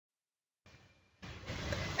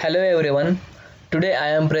Hello everyone. Today I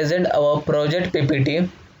am present our project PPT.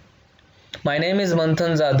 My name is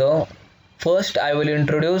Manthan Jadhav. First I will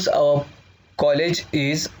introduce our college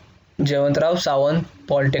is Jayantrao Sawant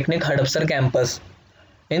Polytechnic Hadapsar campus.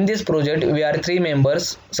 In this project we are three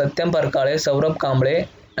members Satyam Parkale, Saurabh Kamble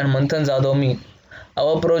and Manthan Jadhav me.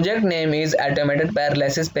 Our project name is Automated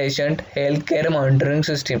Paralysis Patient Healthcare Monitoring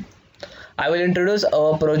System. I will introduce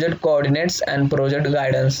our project coordinates and project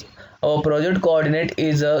guidance. Our project coordinate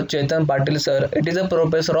is Chetan Patil sir. It is a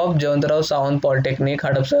professor of Jayantrao Sawant Polytechnic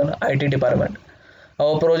Hadapsar IT department.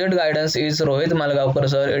 Our project guidance is Rohit Malgavkar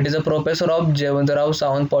sir. It is a professor of Jayantrao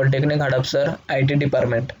Sawant Polytechnic Hadapsar IT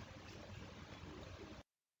department.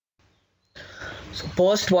 So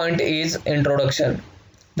first point is introduction.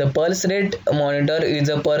 The pulse rate monitor is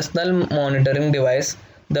a personal monitoring device.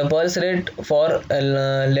 The pulse rate for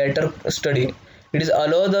later study. It is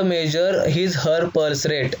allow the measure his her pulse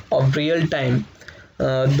rate of real time.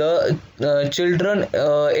 The children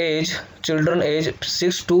age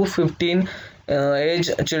 6 to 15 age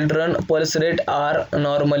children pulse rate are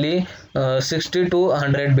normally 60 to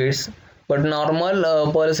 100 beats, but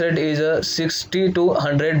normal pulse rate is 60 to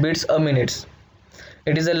 100 beats a minute.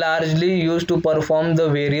 It is largely used to perform the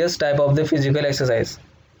various type of the physical exercise.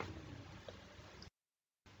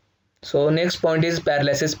 So next point is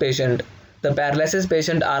paralysis patient. The paralysis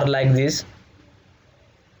patient are like this.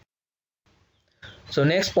 So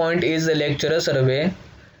next point is the lecturer survey.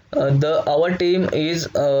 Our team is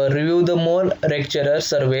review the more lecturer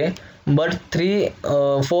survey, but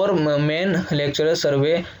four main lecturer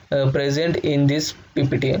survey present in this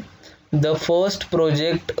PPT. The first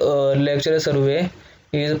project lecturer survey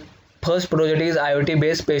is IoT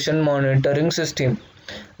based patient monitoring system.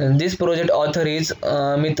 This project author is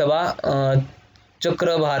Mitava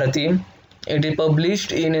Chakrabarti. It is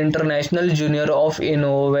published in International Journal of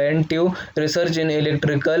Innovative Research in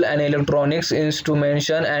Electrical and Electronics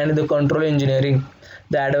Instrumentation and the Control Engineering.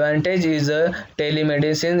 The advantage is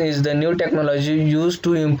telemedicine is the new technology used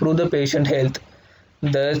to improve the patient health.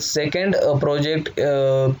 The second project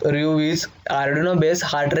review is Arduino based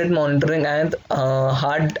heart rate monitoring and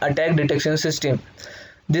heart attack detection system.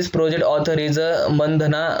 This project author is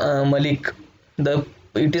Bandhana Malik.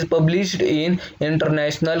 It is published in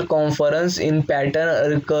International Conference in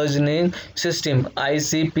Pattern Recognition System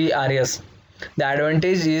ICPRS. The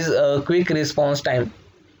advantage is a quick response time.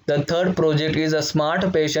 The third project is a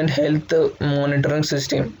smart patient health monitoring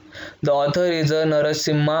system. The author is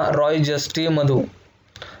Narasimha Roy Justi Madhu.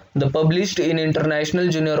 The published in International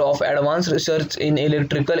Journal of Advanced Research in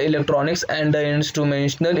Electrical Electronics and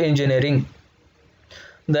Instrumental Engineering.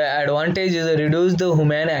 The advantage is reduce the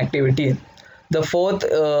human activity. The fourth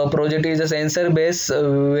project is a sensor-based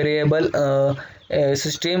variable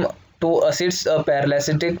system to assist a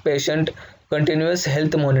paralytic patient continuous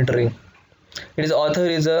health monitoring. Its author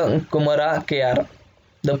is Kumara KR.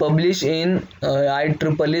 The published in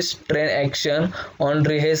IEEE Train Action on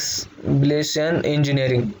Rehabilitation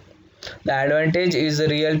Engineering. The advantage is a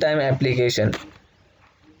real-time application.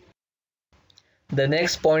 The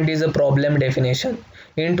next point is a problem definition.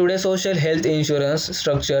 In today's social health insurance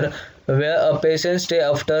structure, where a patient stay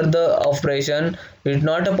after the operation, it is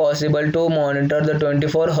not possible to monitor the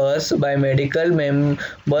 24 hours by medical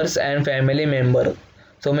members and family member.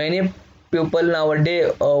 So many people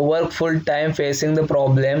nowadays work full time facing the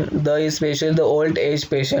problem, especially the old age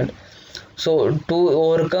patient. So to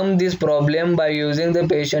overcome this problem by using the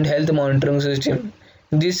patient health monitoring system.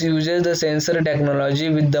 This uses the sensor technology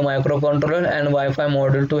with the microcontroller and Wi-Fi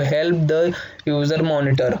module to help the user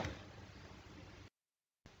monitor.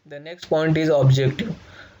 The next point is objective.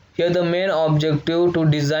 Here the main objective to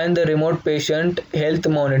design the remote patient health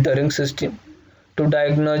monitoring system to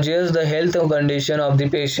diagnose the health condition of the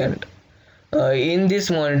patient. In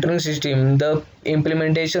this monitoring system, the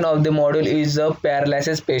implementation of the module is a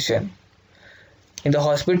paralysis patient. In the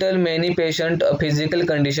hospital, many patient physical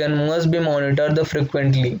condition must be monitored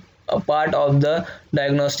frequently, a part of the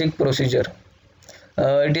diagnostic procedure.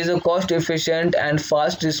 It is a cost efficient and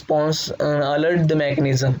fast response alert the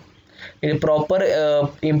mechanism. In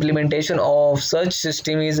proper implementation of such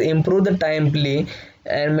system is improve the timely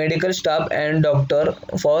and medical staff and doctor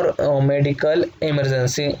for medical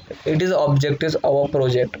emergency. It is objectives of our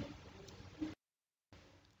project.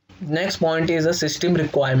 Next point is the system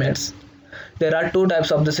requirements. There are two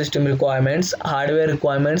types of the system requirements, hardware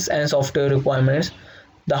requirements and software requirements.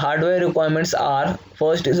 The hardware requirements are,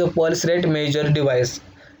 first is a pulse rate measure device,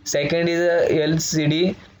 second is a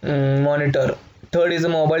LCD monitor, third is a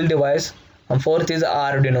mobile device, and fourth is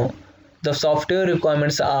Arduino. The software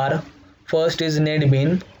requirements are, first is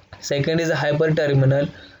NetBean, second is a hyperterminal,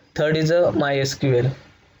 third is a MySQL.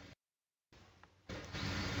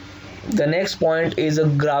 The next point is a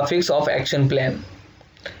graphics of action plan.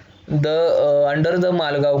 The under the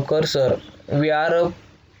Malgaonkar sir, we are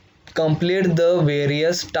complete the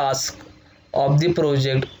various tasks of the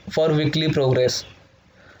project for weekly progress,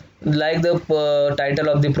 like the title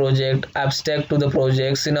of the project, abstract to the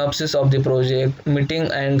project, synopsis of the project,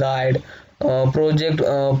 meeting and guide, project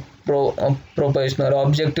professional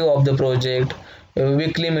objective of the project,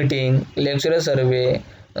 weekly meeting, lecturer survey,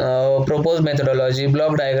 proposed methodology,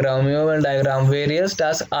 block diagram, UML diagram. Various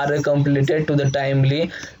tasks are completed to the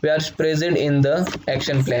timely we are present in the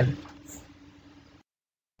action plan.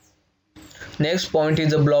 Next point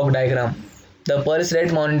is the block diagram. The pulse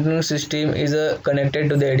rate monitoring system is connected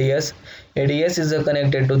to the ADS. ADS is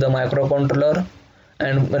connected to the microcontroller,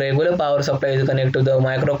 and regular power supply is connected to the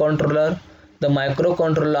microcontroller. The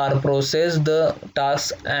microcontroller process the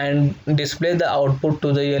tasks and display the output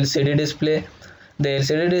to the LCD display. The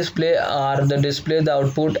LCD display are the display the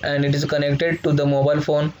output, and it is connected to the mobile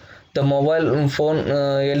phone. The mobile phone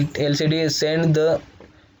LCD send the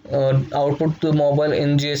output to mobile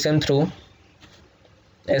in GSM through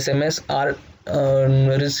SMS or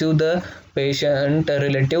receive the patient,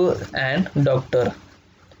 relative and doctor.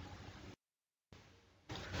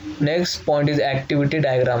 Next point is activity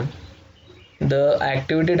diagram. The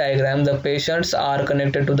activity diagram, the patients are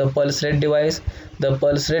connected to the pulse rate device. The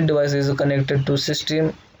pulse rate device is connected to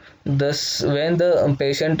system. Thus, when the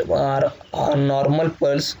patient are on normal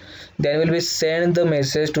pulse, then will be send the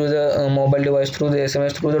message to the mobile device through the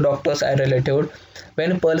SMS through the doctors and relative.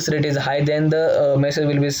 When pulse rate is high, then the message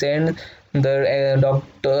will be sent the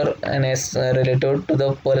doctor and relative to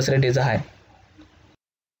the pulse rate is high.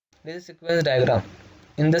 This is sequence diagram.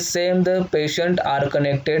 In the same, the patient are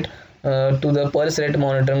connected to the pulse rate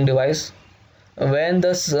monitoring device. When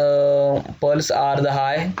the pulse are the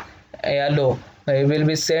high or low, it will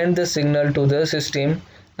be send the signal to the system.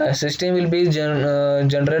 System will be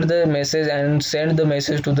generate the message and send the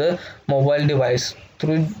message to the mobile device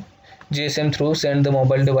through GSM through send the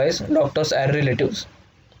mobile device, doctors and relatives.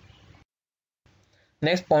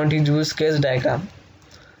 Next point is use case diagram.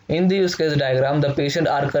 In the use case diagram, the patient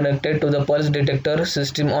are connected to the pulse detector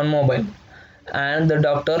system on mobile, and the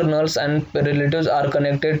doctor, nurse and relatives are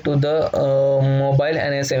connected to the mobile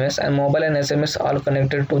and SMS, and mobile and SMS are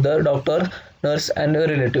connected to the doctor, nurse and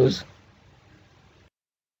relatives.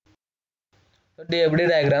 DFD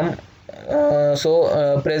diagram.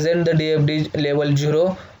 Present the DFD level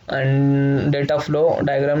 0 and data flow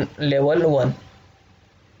diagram level 1.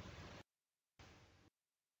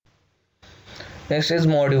 Next is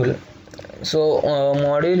module.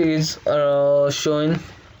 Module is showing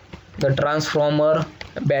the transformer,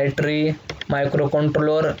 battery,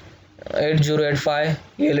 microcontroller, 8085,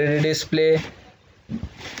 LED display,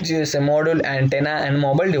 GSM module, antenna and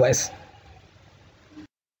mobile device.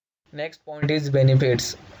 Next point is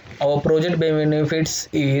benefits. Our project benefits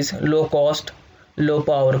is low cost, low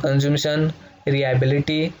power consumption,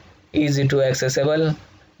 reliability, easy to accessible,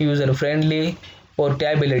 user friendly,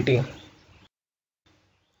 portability.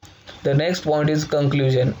 The next point is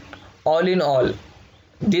conclusion. All in all,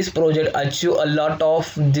 this project achieved a lot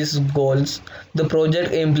of these goals. The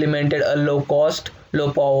project implemented a low cost,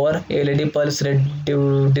 low power LED pulse rate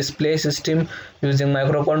display system using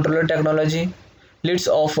microcontroller technology. Lists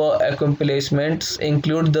of accomplishments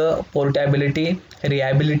include the portability,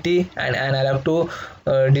 reliability and analog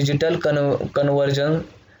to digital conversion,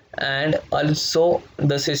 and also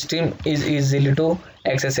the system is easily to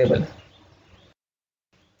accessible.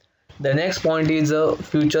 The next point is a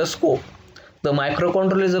future scope. The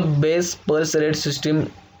microcontroller is a base pulse rate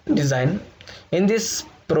system design. In this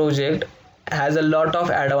project has a lot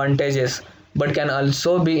of advantages but can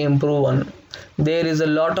also be improved on. There is a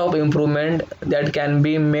lot of improvement that can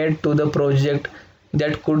be made to the project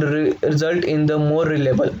that could result in the more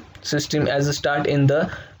reliable system as a start in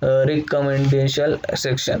the recommendation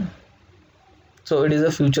section. So it is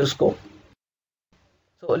a future scope.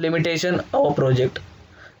 So limitation of a project.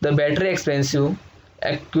 The battery expensive,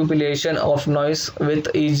 accumulation of noise with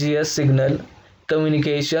EGS signal,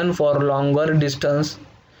 communication for longer distance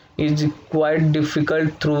is quite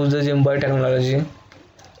difficult through the Jimbo technology.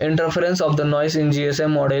 Interference of the noise in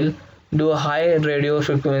GSM model due to high radio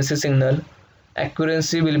frequency signal,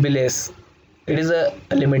 accuracy will be less. It is a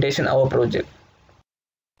limitation of our project.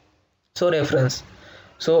 So reference.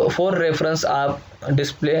 So for reference are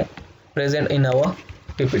display present in our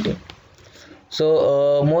PPT.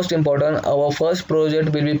 So most important, our first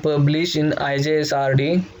project will be published in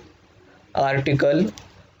IJSRD article.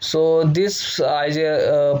 So this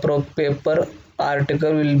paper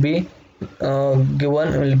article will be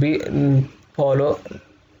given, will be follow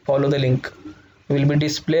the link will be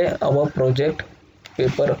display our project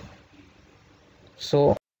paper.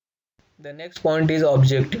 So the next point is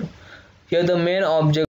objective. Here the main objective